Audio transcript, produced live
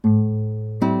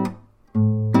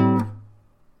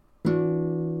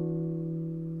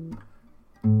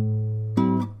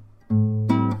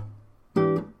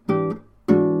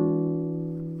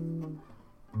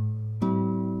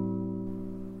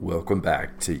welcome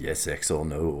back to Yes X or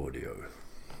No Audio.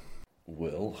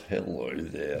 Well, hello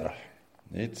there.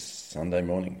 It's Sunday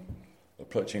morning,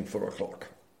 approaching 4 o'clock,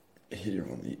 here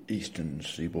on the eastern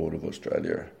seaboard of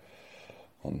Australia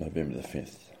on November the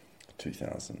 5th,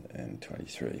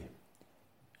 2023.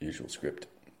 Usual script.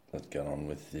 Let's get on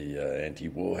with the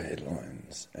anti-war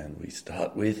headlines. And we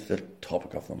start with the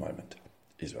topic of the moment,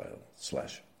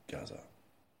 Israel/Gaza.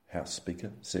 House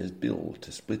Speaker says bill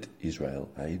to split Israel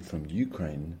aid from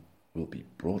Ukraine will be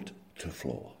brought to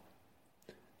floor.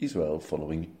 Israel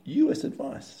following US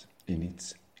advice in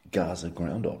its Gaza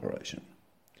ground operation.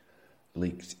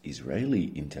 Leaks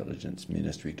Israeli intelligence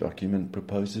ministry document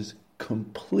proposes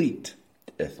complete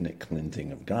ethnic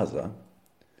cleansing of Gaza.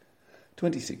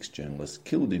 26 journalists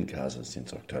killed in Gaza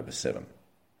since October 7.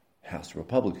 House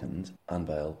Republicans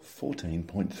unveil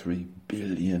 $14.3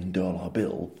 billion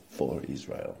bill for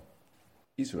Israel.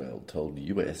 Israel told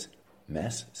US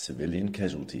mass civilian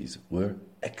casualties were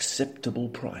acceptable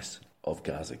price of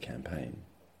Gaza campaign.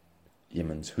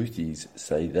 Yemen's Houthis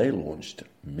say they launched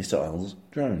missiles,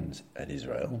 drones at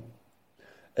Israel.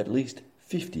 At least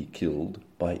 50 killed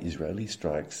by Israeli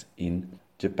strikes in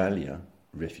Jabalia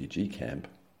refugee camp.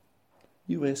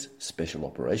 US Special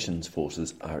Operations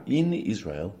Forces are in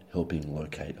Israel helping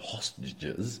locate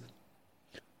hostages.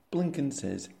 Blinken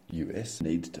says US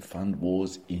needs to fund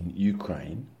wars in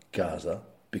Ukraine, Gaza,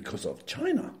 because of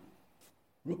China.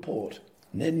 Report: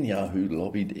 Netanyahu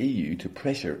lobbied EU to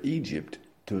pressure Egypt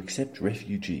to accept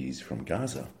refugees from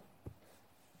Gaza.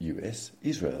 US,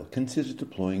 Israel consider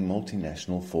deploying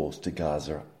multinational force to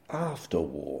Gaza after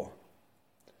war.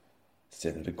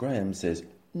 Senator Graham says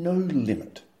no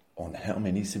limit on how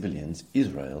many civilians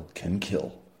Israel can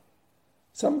kill.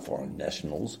 Some foreign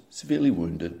nationals, severely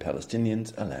wounded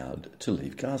Palestinians allowed to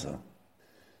leave Gaza.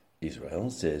 Israel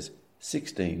says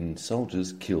 16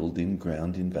 soldiers killed in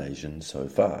ground invasion so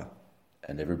far,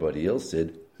 and everybody else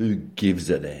said, who gives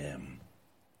a damn?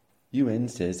 UN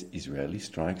says Israeli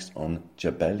strikes on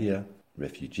Jabalia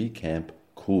refugee camp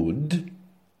could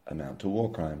amount to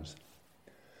war crimes.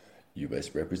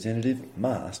 US Representative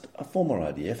Mast, a former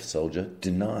IDF soldier,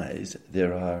 denies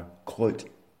there are, quote,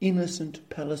 innocent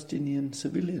Palestinian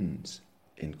civilians,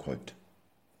 end quote.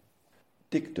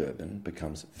 Dick Durbin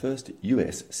becomes first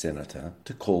US senator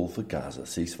to call for Gaza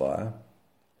ceasefire.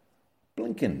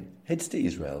 Blinken heads to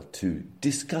Israel to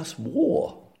discuss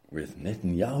war with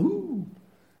Netanyahu.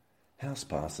 House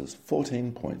passes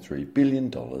 $14.3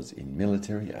 billion in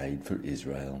military aid for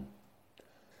Israel.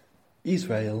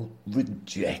 Israel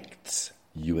rejects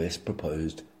US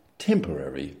proposed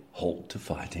temporary halt to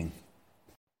fighting.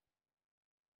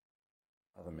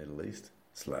 Other Middle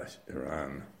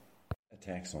East/Iran.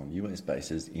 Attacks on US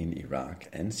bases in Iraq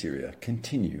and Syria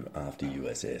continue after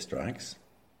US airstrikes.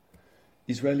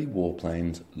 Israeli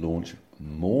warplanes launch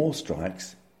more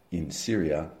strikes in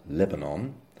Syria,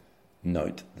 Lebanon.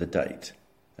 Note the date.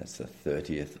 That's the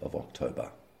 30th of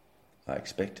October. I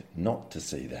expect not to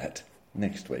see that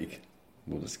next week.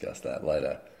 We'll discuss that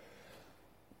later.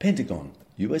 Pentagon.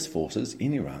 US forces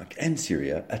in Iraq and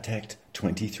Syria attacked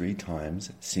 23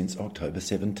 times since October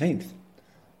 17th.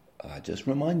 I just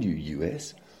remind you,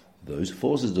 US, those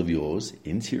forces of yours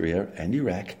in Syria and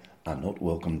Iraq are not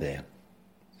welcome there.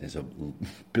 There's a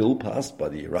bill passed by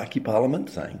the Iraqi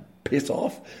parliament saying, piss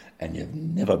off, and you've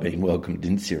never been welcomed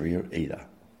in Syria either.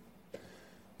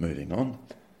 Moving on.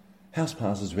 House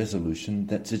passes resolution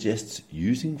that suggests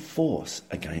using force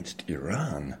against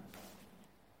Iran.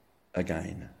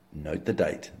 Again, note the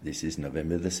date. This is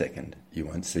November the 2nd. You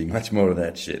won't see much more of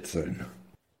that shit soon.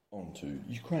 On to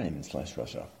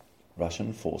Ukraine/Russia.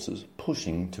 Russian forces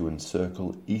pushing to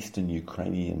encircle eastern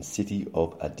Ukrainian city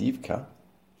of Avdiivka.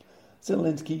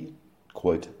 Zelensky,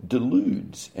 quote,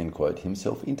 deludes, end quote,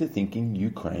 himself into thinking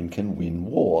Ukraine can win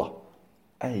war.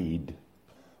 Aid.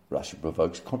 Russia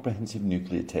provokes comprehensive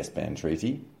nuclear test ban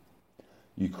treaty.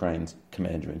 Ukraine's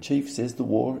commander-in-chief says the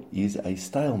war is a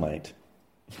stalemate.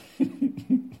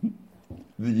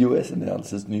 The US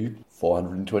announces new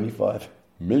 $425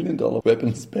 million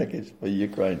weapons package for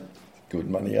Ukraine. Good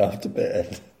money after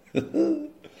bad.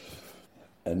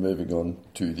 And moving on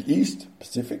to the East,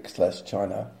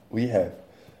 Pacific/China, we have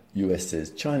US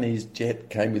says Chinese jet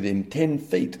came within 10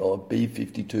 feet of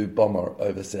B-52 bomber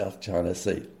over South China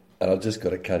Sea. And I've just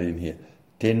got to cut in here.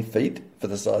 10 feet for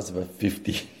the size of a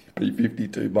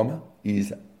B-52 bomber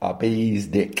is a bee's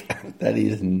dick. That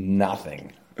is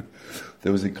nothing.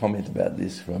 There was a comment about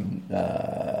this from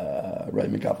Ray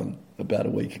McGovern about a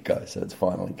week ago, so it's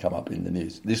finally come up in the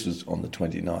news. This was on the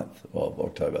 29th of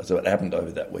October, so it happened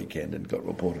over that weekend and got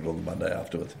reported on the Monday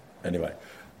afterwards. Anyway,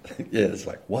 yeah, it's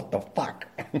like, what the fuck?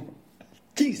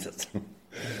 Jesus.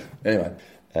 Anyway,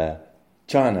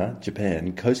 China,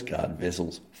 Japan, Coast Guard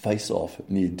vessels face off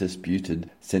near disputed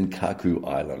Senkaku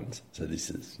Islands. So this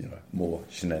is, more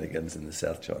shenanigans in the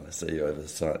South China Sea over,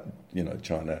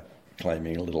 China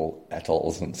claiming little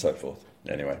atolls and so forth.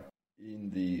 Anyway,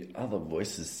 in the other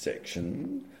voices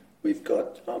section, we've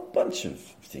got a bunch of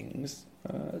things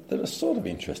that are sort of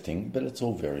interesting, but it's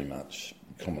all very much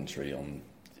commentary on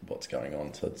what's going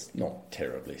on, so it's not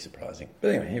terribly surprising.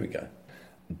 But anyway, here we go.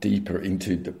 Deeper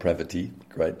into Depravity,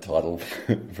 great title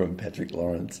from Patrick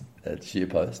Lawrence at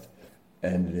SheerPost.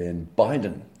 And then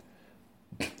Biden.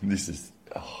 This is,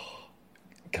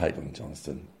 Caitlin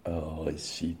Johnston. Oh, is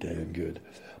she damn good.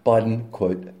 Biden,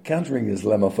 quote, countering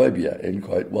Islamophobia, end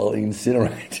quote, while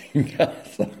incinerating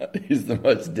Gaza is the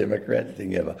most Democrat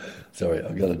thing ever. Sorry,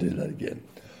 I've got to do that again.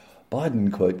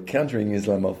 Biden, quote, countering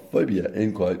Islamophobia,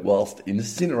 end quote, whilst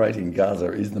incinerating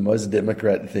Gaza is the most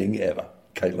Democrat thing ever.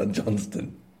 Caitlin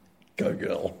Johnston. Go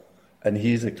girl. And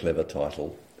here's a clever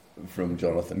title from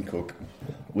Jonathan Cook.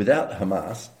 Without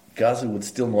Hamas, Gaza would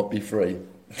still not be free.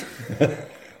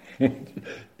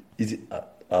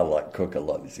 I like Cook a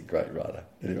lot. He's a great writer.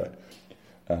 Anyway,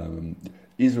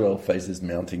 Israel faces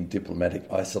mounting diplomatic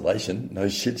isolation. No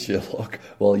shit, Sherlock.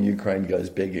 While Ukraine goes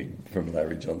begging, from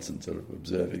Larry Johnson, sort of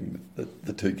observing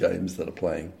the two games that are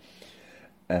playing.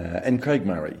 And Craig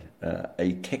Murray,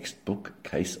 a textbook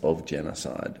case of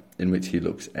genocide, in which he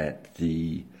looks at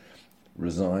the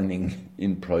resigning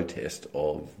in protest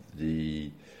of the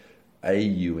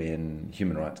AUN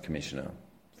Human Rights Commissioner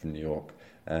from New York,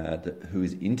 who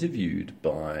is interviewed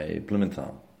by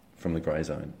Blumenthal from the Grey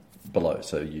Zone below.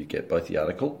 So you get both the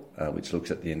article, which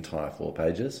looks at the entire 4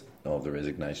 pages of the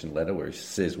resignation letter, where he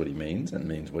says what he means and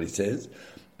means what he says,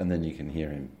 and then you can hear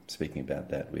him speaking about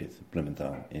that with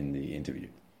Blumenthal in the interview.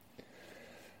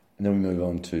 And then we move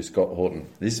on to Scott Horton.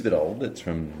 This is a bit old. It's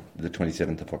from the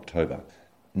 27th of October.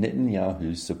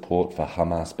 Netanyahu's support for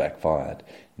Hamas backfired,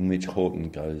 in which Horton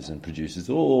goes and produces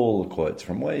all the quotes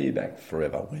from way back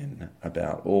forever when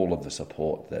about all of the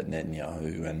support that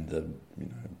Netanyahu and the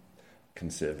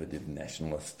conservative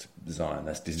nationalist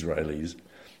Zionist Israelis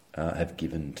have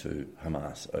given to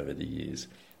Hamas over the years.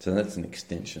 So that's an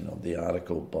extension of the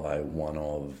article by one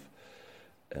of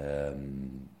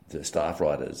the staff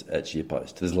writers at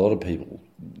SheerPost. There's a lot of people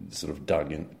sort of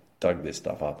dug this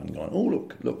stuff up and gone, oh,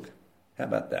 look, how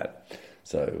about that?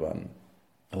 So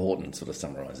Horton sort of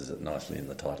summarises it nicely in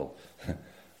the title.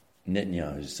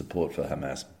 Netanyahu's support for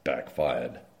Hamas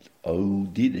backfired. Oh,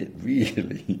 did it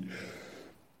really?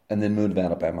 And then Moon of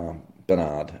Alabama,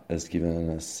 Bernard has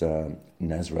given us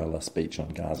Nasrallah speech on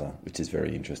Gaza, which is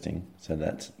very interesting. So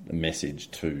that's a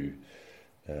message to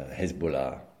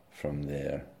Hezbollah from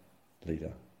their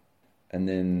leader. And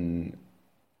then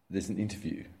there's an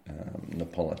interview.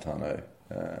 Napolitano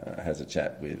has a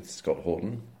chat with Scott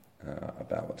Horton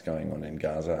about what's going on in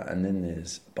Gaza. And then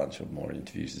there's a bunch of more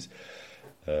interviews.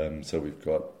 So we've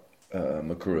got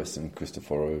Makouras and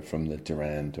Christoforou from the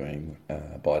Duran doing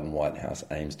Biden White House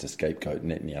aims to scapegoat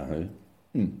Netanyahu.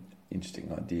 Interesting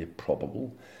idea,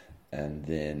 probable. And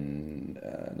then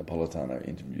Napolitano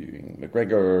interviewing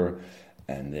McGregor.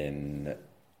 And then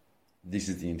this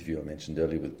is the interview I mentioned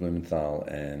earlier with Blumenthal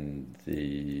and the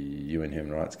UN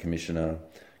Human Rights Commissioner,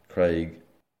 Craig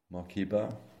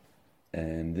Mokiba.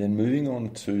 And then moving on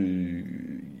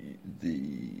to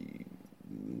the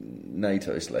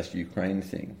NATO/Ukraine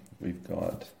thing, we've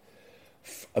got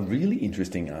a really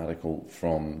interesting article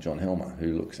from John Helmer,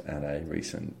 who looks at a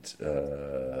recent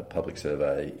public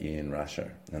survey in Russia.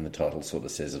 And the title sort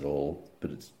of says it all, but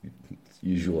it's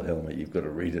usual Helmer, you've got to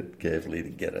read it carefully to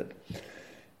get it.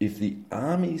 If the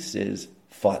army says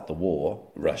fight the war,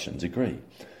 Russians agree.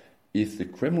 If the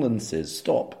Kremlin says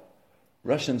stop,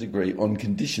 Russians agree on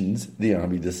conditions the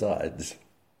army decides.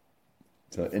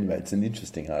 So anyway, it's an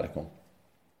interesting article.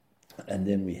 And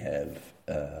then we have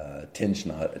Ted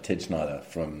Schneider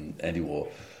from Anti-War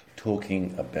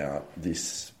talking about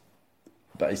this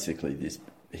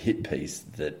hit piece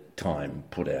that Time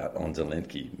put out on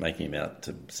Zelensky, making him out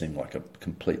to seem like a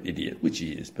complete idiot, which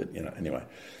he is, but anyway.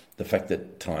 The fact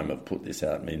that Time have put this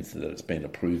out means that it's been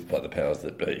approved by the powers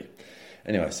that be.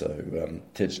 Anyway, so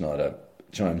Ted Schneider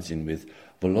chimes in with,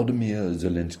 Volodymyr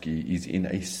Zelensky is in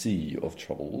a sea of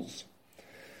troubles.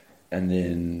 And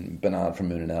then Bernard from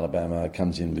Moon in Alabama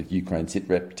comes in with Ukraine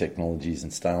sitrep technologies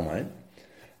and stalemate.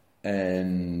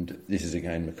 And this is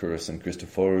again Makouras and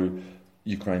Christoforou.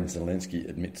 Ukraine Zelensky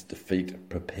admits defeat,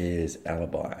 prepares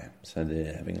alibi. So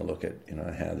they're having a look at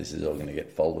how this is all going to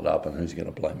get folded up and who's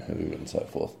going to blame who and so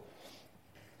forth.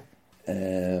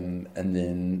 And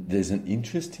then there's an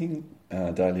interesting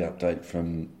daily update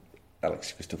from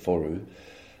Alex Christoforou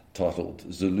titled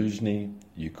Zaluzhny,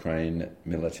 Ukraine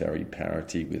military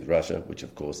parity with Russia, which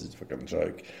of course is a fucking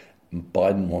joke.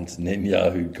 Biden wants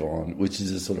Netanyahu gone, which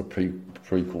is a sort of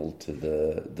prequel to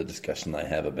the discussion they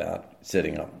have about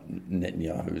setting up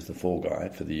Netanyahu as the fall guy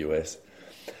for the US.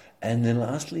 And then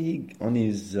lastly, on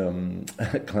his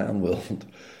Clown World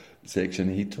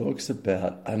section, he talks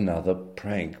about another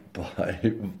prank by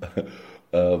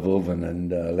Vulvan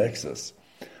and Lexus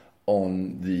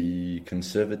on the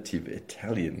conservative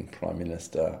Italian Prime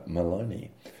Minister Meloni.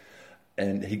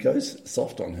 And he goes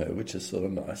soft on her, which is sort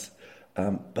of nice.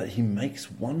 But he makes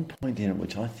one point in it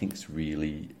which I think is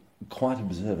really quite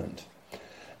observant.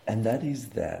 And that is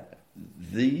that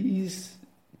these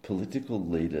political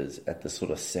leaders at the sort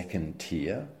of second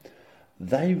tier,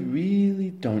 they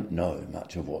really don't know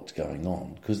much of what's going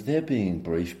on because they're being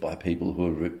briefed by people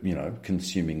who are,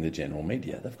 consuming the general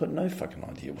media. They've got no fucking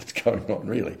idea what's going on,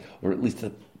 really, or at least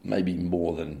maybe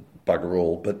more than bugger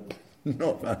all, but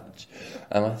not much.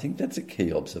 And I think that's a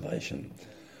key observation,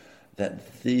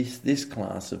 that this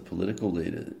class of political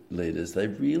leaders, they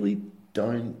really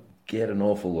don't get an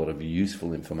awful lot of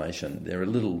useful information. They're a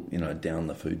little, down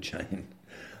the food chain.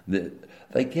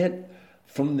 They get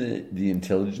from the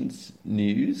intelligence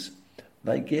news,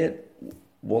 they get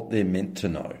what they're meant to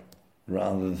know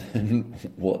rather than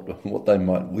what they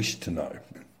might wish to know,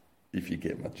 if you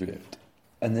get my drift.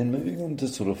 And then moving on to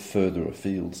sort of further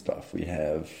afield stuff, we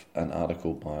have an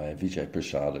article by Vijay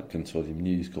Prashad at Consortium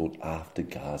News called After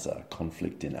Gaza,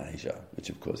 Conflict in Asia, which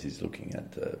of course is looking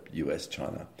at the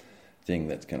US-China thing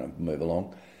that's going to move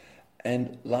along.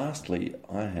 And lastly,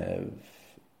 I have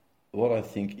what I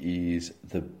think is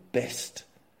the best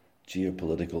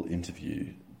geopolitical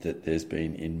interview that there's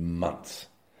been in months.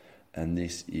 And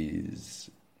this is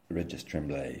Regis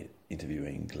Tremblay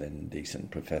interviewing Glenn Deason,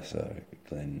 Professor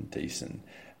Glenn Deason.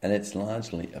 And it's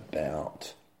largely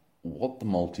about what the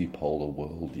multipolar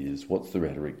world is, what's the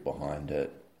rhetoric behind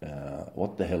it,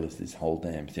 what the hell is this whole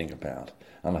damn thing about.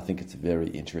 And I think it's very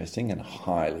interesting and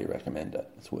highly recommend it.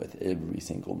 It's worth every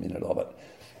single minute of it.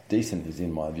 Deason is,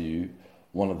 in my view,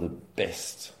 one of the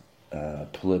best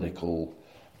political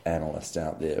analysts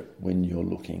out there when you're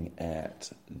looking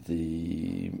at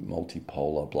the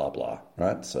multipolar blah blah,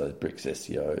 right? So BRICS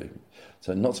SCO,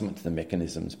 so not so much the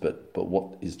mechanisms, but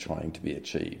what is trying to be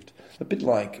achieved. A bit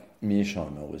like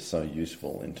Mearsheimer was so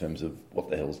useful in terms of what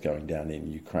the hell's going down in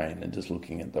Ukraine and just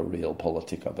looking at the real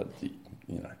politic of it.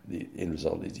 The end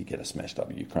result is you get a smashed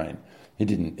up Ukraine.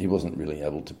 He wasn't really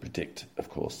able to predict, of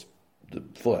course, the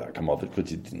full outcome of it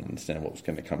because he didn't understand what was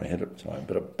going to come ahead at the time.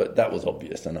 But that was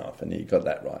obvious enough, and he got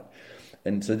that right.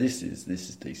 And so this is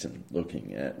decent,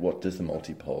 looking at what does the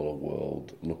multipolar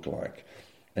world look like.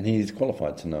 And he's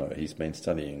qualified to know. He's been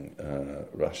studying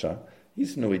Russia.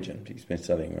 He's Norwegian. He's been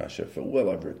studying Russia for well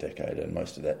over a decade, and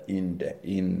most of that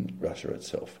in Russia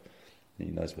itself. He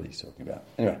knows what he's talking about.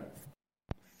 Anyway,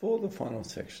 for the final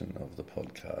section of the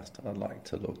podcast, I'd like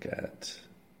to look at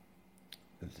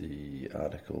the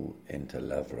article Enter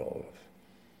Lavrov.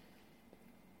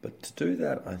 But to do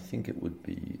that, I think it would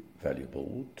be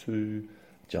valuable to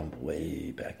jump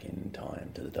way back in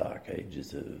time to the dark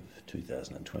ages of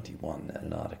 2021 and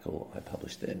an article I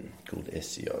published then called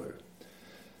SCO,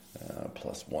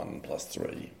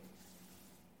 +1+3.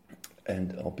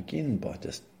 And I'll begin by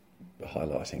just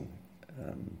highlighting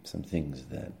some things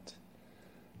that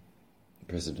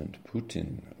President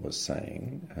Putin was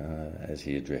saying as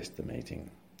he addressed the meeting,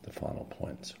 the final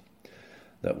points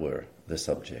that were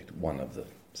one of the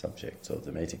subjects of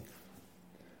the meeting.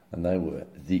 And they were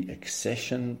the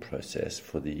accession process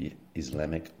for the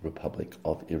Islamic Republic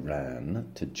of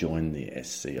Iran to join the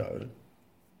SCO,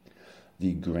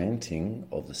 the granting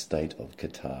of the State of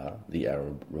Qatar, the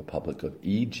Arab Republic of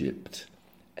Egypt,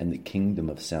 and the Kingdom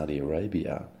of Saudi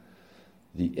Arabia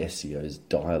the SCO's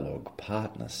dialogue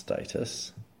partner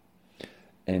status,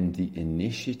 and the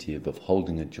initiative of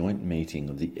holding a joint meeting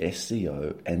of the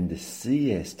SCO and the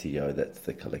CSTO, that's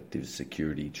the Collective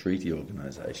Security Treaty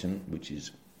Organization, which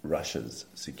is Russia's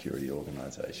security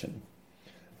organization,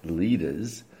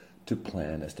 leaders to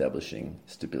plan establishing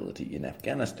stability in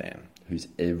Afghanistan, whose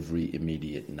every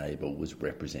immediate neighbour was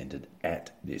represented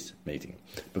at this meeting.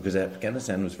 Because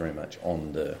Afghanistan was very much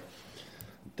on the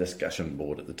discussion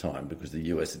board at the time because the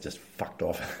US had just fucked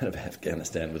off out of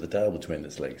Afghanistan with the tail between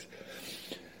its legs.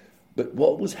 But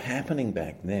what was happening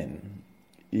back then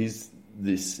is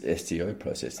this STO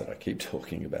process that I keep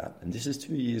talking about, and this is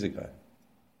 2 years ago.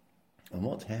 And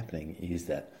what's happening is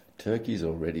that Turkey's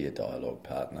already a dialogue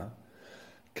partner.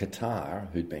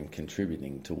 Qatar, who'd been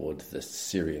contributing towards the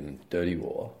Syrian dirty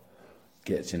war,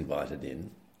 gets invited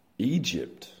in.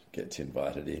 Egypt, gets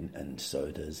invited in, and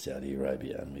so does Saudi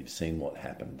Arabia. And we've seen what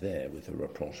happened there with a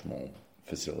rapprochement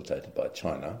facilitated by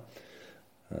China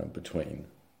between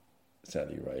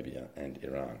Saudi Arabia and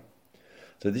Iran.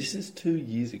 So this is 2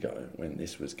 years ago when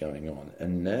this was going on.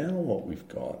 And now what we've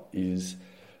got is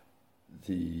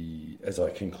as I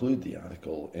conclude the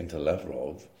article, enter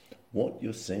Lavrov, what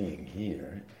you're seeing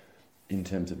here in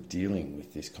terms of dealing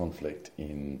with this conflict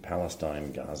in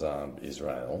Palestine, Gaza,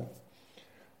 Israel,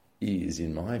 is,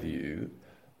 in my view,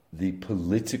 the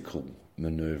political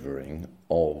manoeuvring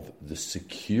of the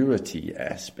security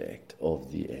aspect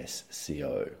of the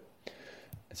SCO.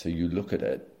 So you look at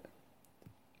it,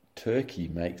 Turkey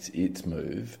makes its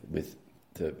move with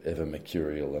the ever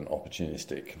mercurial and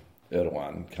opportunistic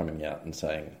Erdogan coming out and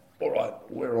saying, all right,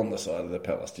 we're on the side of the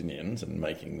Palestinians, and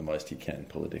making the most he can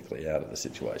politically out of the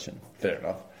situation. Fair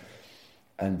enough.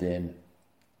 And then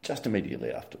just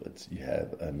immediately afterwards, you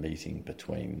have a meeting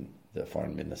between the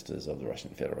foreign ministers of the Russian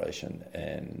Federation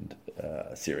and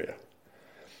Syria.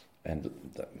 And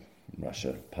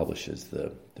Russia publishes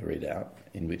the readout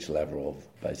in which Lavrov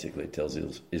basically tells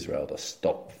Israel to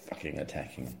stop fucking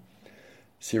attacking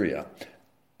Syria.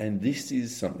 And this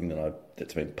is something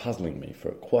that's been puzzling me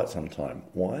for quite some time.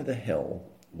 Why the hell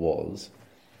was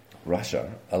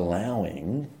Russia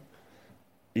allowing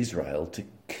Israel to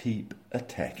keep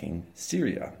attacking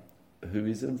Syria, who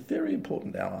is a very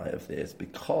important ally of theirs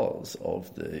because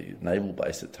of the naval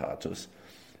base at Tartus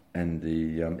and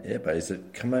the air base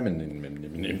at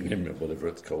Khmeimim, whatever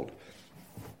it's called?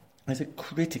 It's a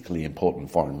critically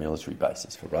important foreign military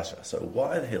basis for Russia. So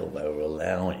why the hell they were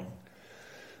allowing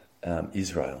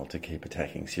Israel to keep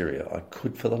attacking Syria, I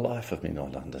could for the life of me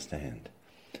not understand.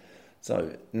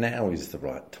 So now is the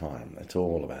right time. It's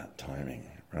all about timing,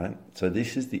 right? So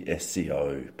this is the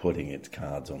SCO putting its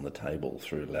cards on the table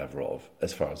through Lavrov,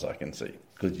 as far as I can see.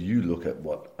 Because you look at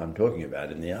what I'm talking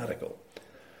about in the article.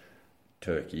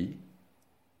 Turkey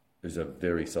is a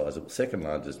very sizable, second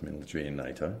largest military in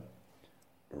NATO.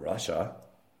 Russia,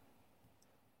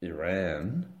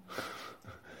 Iran,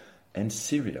 and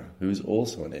Syria, who is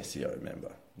also an SCO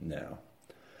member now.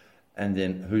 And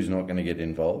then who's not going to get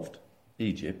involved?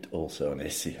 Egypt, also an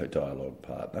SCO dialogue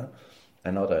partner.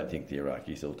 And I don't think the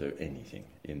Iraqis will do anything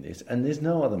in this. And there's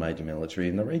no other major military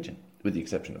in the region, with the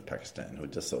exception of Pakistan, who are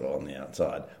just sort of on the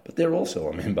outside. But they're also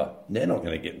a member. They're not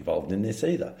going to get involved in this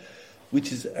either.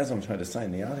 Which is, as I'm trying to say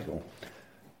in the article,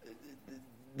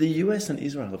 the US and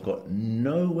Israel have got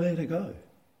nowhere to go.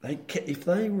 If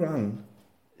they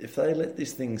let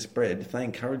this thing spread, if they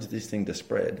encourage this thing to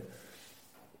spread,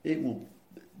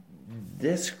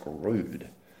 they're screwed.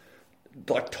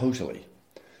 Like, totally.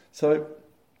 So,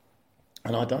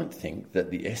 and I don't think that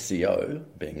the SCO,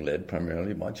 being led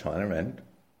primarily by China and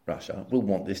Russia, will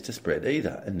want this to spread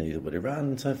either, and neither would Iran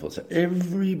and so forth. So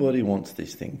everybody wants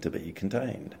this thing to be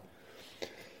contained.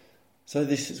 So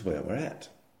this is where we're at.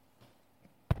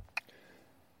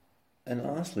 And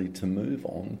lastly, to move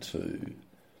on to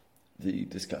the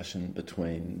discussion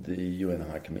between the UN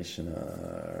High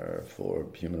Commissioner for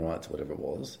Human Rights, whatever it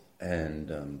was,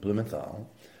 and Blumenthal,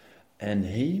 and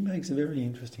he makes a very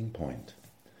interesting point,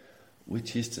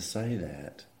 which is to say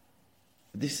that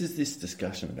this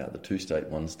discussion about the two-state,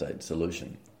 one-state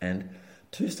solution, and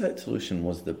two-state solution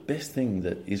was the best thing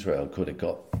that Israel could have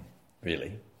got,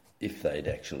 really, if they'd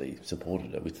actually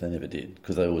supported it, which they never did,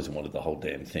 because they always wanted the whole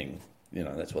damn thing. You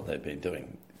know, that's what they've been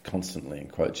doing, constantly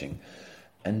encroaching.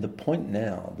 And the point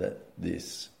now that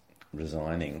this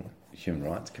resigning Human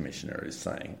Rights Commissioner is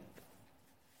saying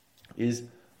is,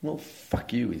 well,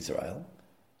 fuck you, Israel.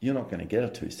 You're not going to get a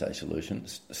two-state solution.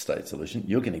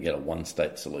 You're going to get a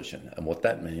one-state solution. And what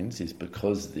that means is,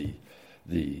 because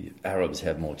the Arabs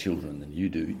have more children than you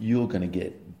do, you're going to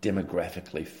get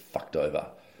demographically fucked over.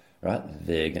 Right?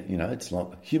 It's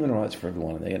like human rights for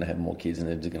everyone, and they're going to have more kids, and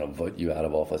they're just going to vote you out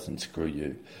of office and screw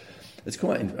you. It's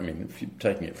quite, if you're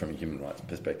taking it from a human rights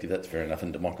perspective, that's fair enough.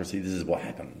 In democracy, this is what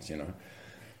happens,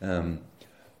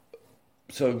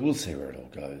 So we'll see where it all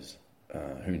goes.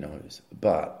 Who knows?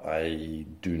 But I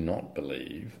do not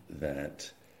believe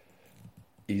that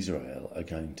Israel are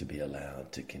going to be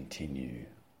allowed to continue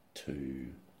to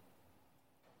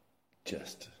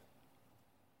just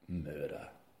murder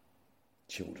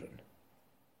children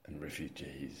and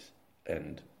refugees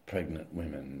and pregnant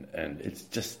women, and it's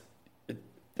just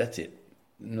that's it.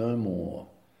 No more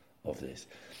of this.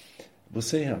 We'll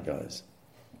see how it goes.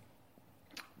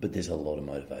 But there's a lot of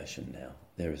motivation now.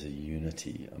 There is a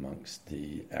unity amongst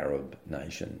the Arab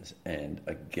nations, and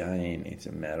again, it's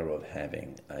a matter of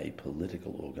having a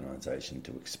political organisation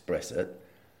to express it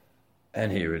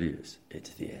And here it is. It's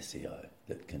the SCO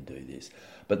that can do this.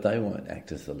 But they won't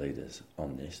act as the leaders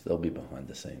on this. They'll be behind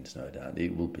the scenes, no doubt.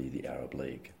 It will be the Arab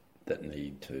League that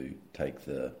need to take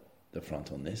the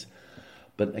front on this.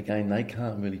 But again, they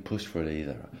can't really push for it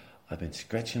either. I've been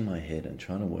scratching my head and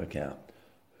trying to work out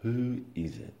who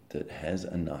is it that has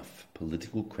enough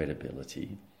political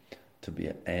credibility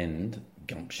and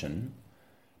gumption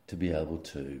to be able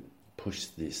to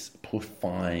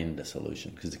find a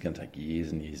solution, because it's going to take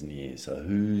years and years and years. So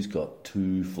who's got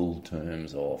 2 full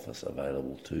terms of office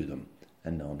available to them?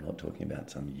 And no, I'm not talking about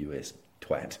some US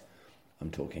twat. I'm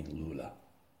talking Lula.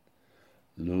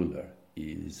 Lula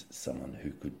is someone who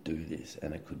could do this,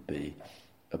 and it could be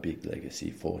a big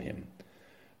legacy for him.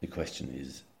 The question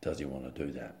is, does he want to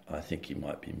do that? I think he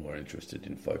might be more interested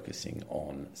in focusing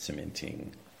on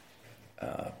cementing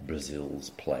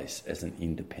Brazil's place as an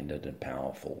independent and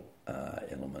powerful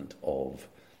element of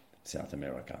South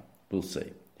America. We'll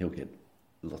see. He'll get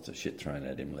lots of shit thrown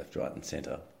at him left, right and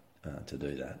centre to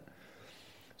do that.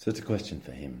 So it's a question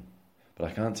for him. But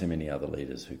I can't see many other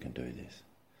leaders who can do this.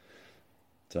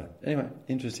 So anyway,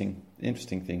 interesting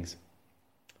things.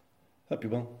 Hope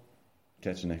you're well.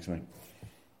 Catch you next week.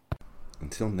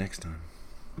 Until next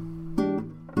time.